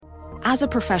As a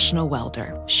professional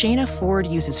welder, Shayna Ford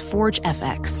uses Forge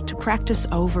FX to practice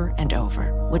over and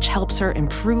over, which helps her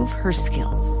improve her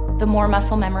skills. The more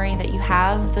muscle memory that you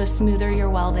have, the smoother your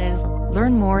weld is.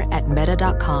 Learn more at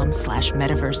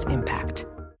meta.com/metaverseimpact.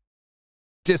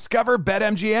 Discover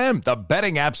BetMGM, the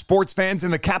betting app sports fans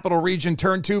in the capital region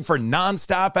turn to for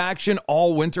nonstop action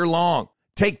all winter long.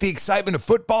 Take the excitement of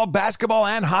football, basketball,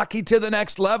 and hockey to the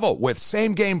next level with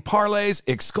same-game parlays,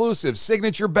 exclusive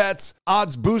signature bets,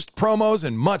 odds boost promos,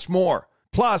 and much more.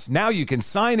 Plus, now you can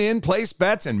sign in, place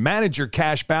bets, and manage your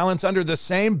cash balance under the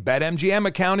same BetMGM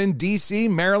account in D.C.,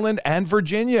 Maryland, and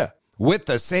Virginia. With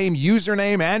the same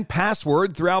username and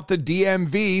password throughout the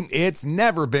DMV, it's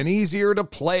never been easier to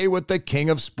play with the king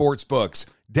of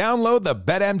sportsbooks. Download the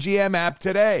BetMGM app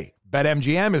today.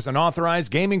 BetMGM is an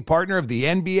authorized gaming partner of the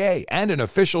NBA and an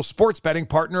official sports betting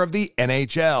partner of the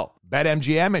NHL.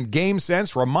 BetMGM and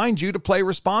GameSense remind you to play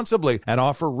responsibly and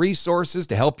offer resources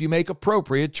to help you make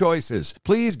appropriate choices.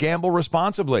 Please gamble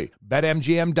responsibly.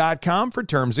 BetMGM.com for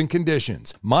terms and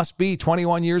conditions. Must be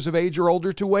 21 years of age or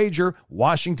older to wager.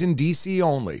 Washington, D.C.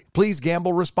 only. Please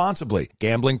gamble responsibly.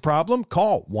 Gambling problem?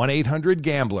 Call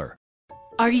 1-800-GAMBLER.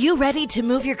 Are you ready to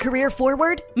move your career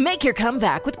forward? Make your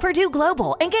comeback with Purdue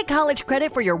Global and get college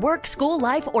credit for your work, school,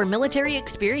 life, or military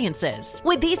experiences.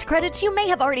 With these credits, you may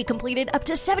have already completed up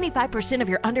to 75% of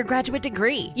your undergraduate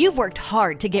degree. You've worked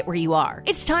hard to get where you are.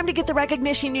 It's time to get the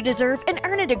recognition you deserve and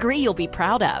earn a degree you'll be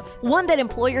proud of. One that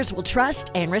employers will trust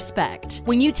and respect.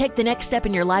 When you take the next step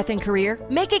in your life and career,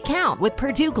 make it count with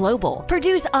Purdue Global,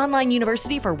 Purdue's online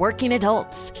university for working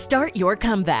adults. Start your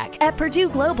comeback at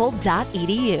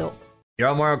purdueglobal.edu. You're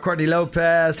on Mario Courtney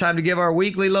Lopez. Time to give our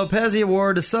weekly Lopez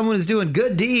Award to someone who's doing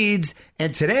good deeds.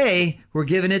 And today, we're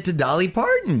giving it to Dolly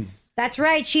Parton. That's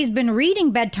right. She's been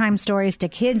reading bedtime stories to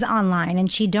kids online,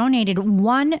 and she donated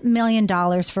 $1 million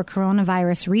for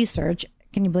coronavirus research.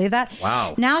 Can you believe that?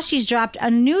 Wow. Now she's dropped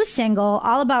a new single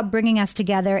all about bringing us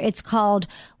together. It's called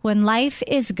When Life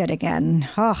Is Good Again.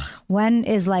 Oh, when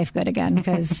is life good again?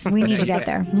 Because we need to get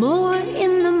there. More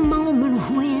in the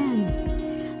moment when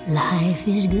life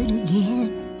is good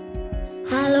again.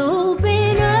 I'll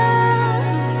open up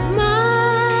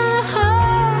my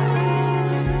heart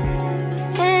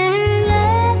and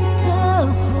let the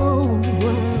whole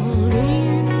world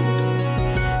in.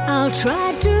 I'll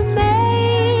try to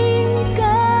make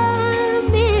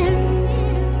amends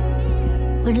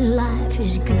when life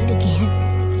is good again.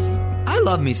 I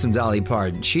love me some Dolly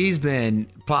Parton. She's been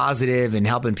positive and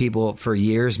helping people for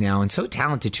years now, and so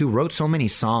talented too. Wrote so many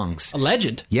songs. A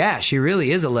legend. Yeah, she really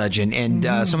is a legend, and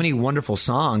so many wonderful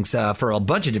songs for a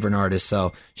bunch of different artists.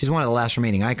 So she's one of the last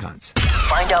remaining icons.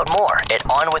 Find out more at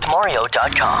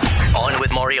OnWithMario.com. On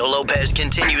with Mario Lopez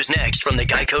continues next from the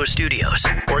Geico Studios,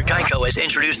 where Geico has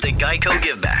introduced the Geico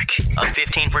Give Back, a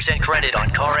 15% credit on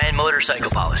car and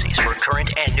motorcycle policies for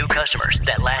current and new customers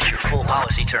that last your full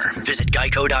policy term. Visit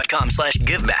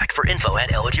Geico.com/giveback for info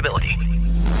and eligibility.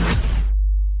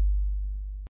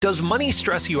 Does money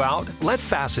stress you out? Let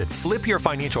Facet flip your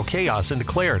financial chaos into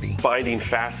clarity. Finding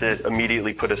Facet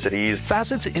immediately put us at ease.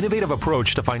 Facet's innovative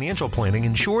approach to financial planning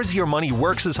ensures your money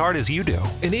works as hard as you do,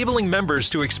 enabling members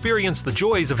to experience the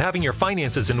joys of having your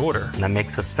finances in order. And that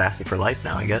makes us Facet for life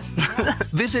now, I guess.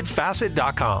 Visit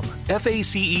Facet.com,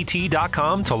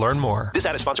 FACET.com to learn more. This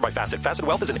ad is sponsored by Facet. Facet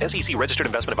Wealth is an SEC registered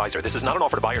investment advisor. This is not an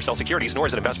offer to buy or sell securities, nor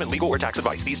is it investment, legal, or tax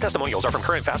advice. These testimonials are from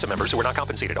current Facet members who are not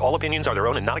compensated. All opinions are their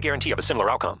own and not a guarantee of a similar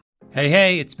outcome.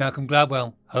 Hey, it's Malcolm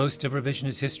Gladwell, host of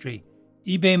Revisionist History.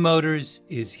 eBay Motors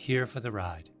is here for the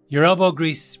ride. Your elbow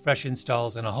grease, fresh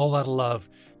installs, and a whole lot of love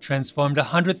transformed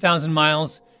 100,000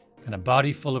 miles and a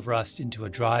body full of rust into a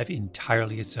drive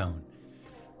entirely its own.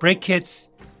 Brake kits,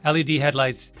 LED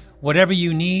headlights, whatever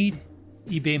you need,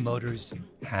 eBay Motors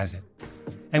has it.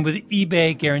 And with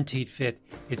eBay Guaranteed Fit,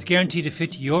 it's guaranteed to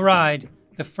fit your ride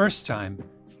the first time,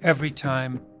 every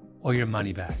time, or your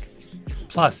money back.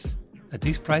 Plus, at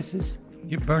these prices,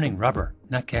 you're burning rubber,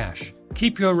 not cash.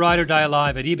 Keep your ride or die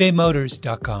alive at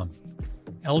ebaymotors.com.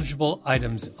 Eligible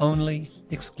items only.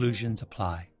 Exclusions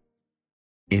apply.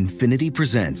 Infiniti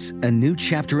presents a new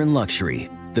chapter in luxury.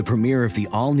 The premiere of the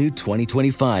all-new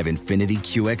 2025 Infiniti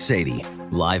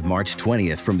QX80. Live March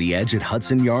 20th from the Edge at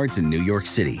Hudson Yards in New York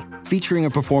City. Featuring a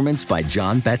performance by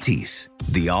John Batiste.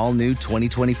 The all-new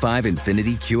 2025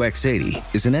 Infiniti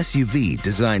QX80 is an SUV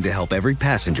designed to help every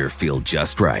passenger feel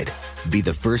just right. Be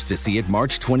the first to see it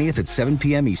March 20th at 7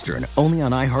 p.m. Eastern, only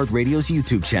on iHeartRadio's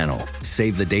YouTube channel.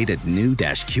 Save the date at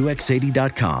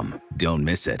new-QX80.com. Don't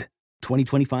miss it.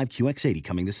 2025 QX80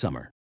 coming this summer.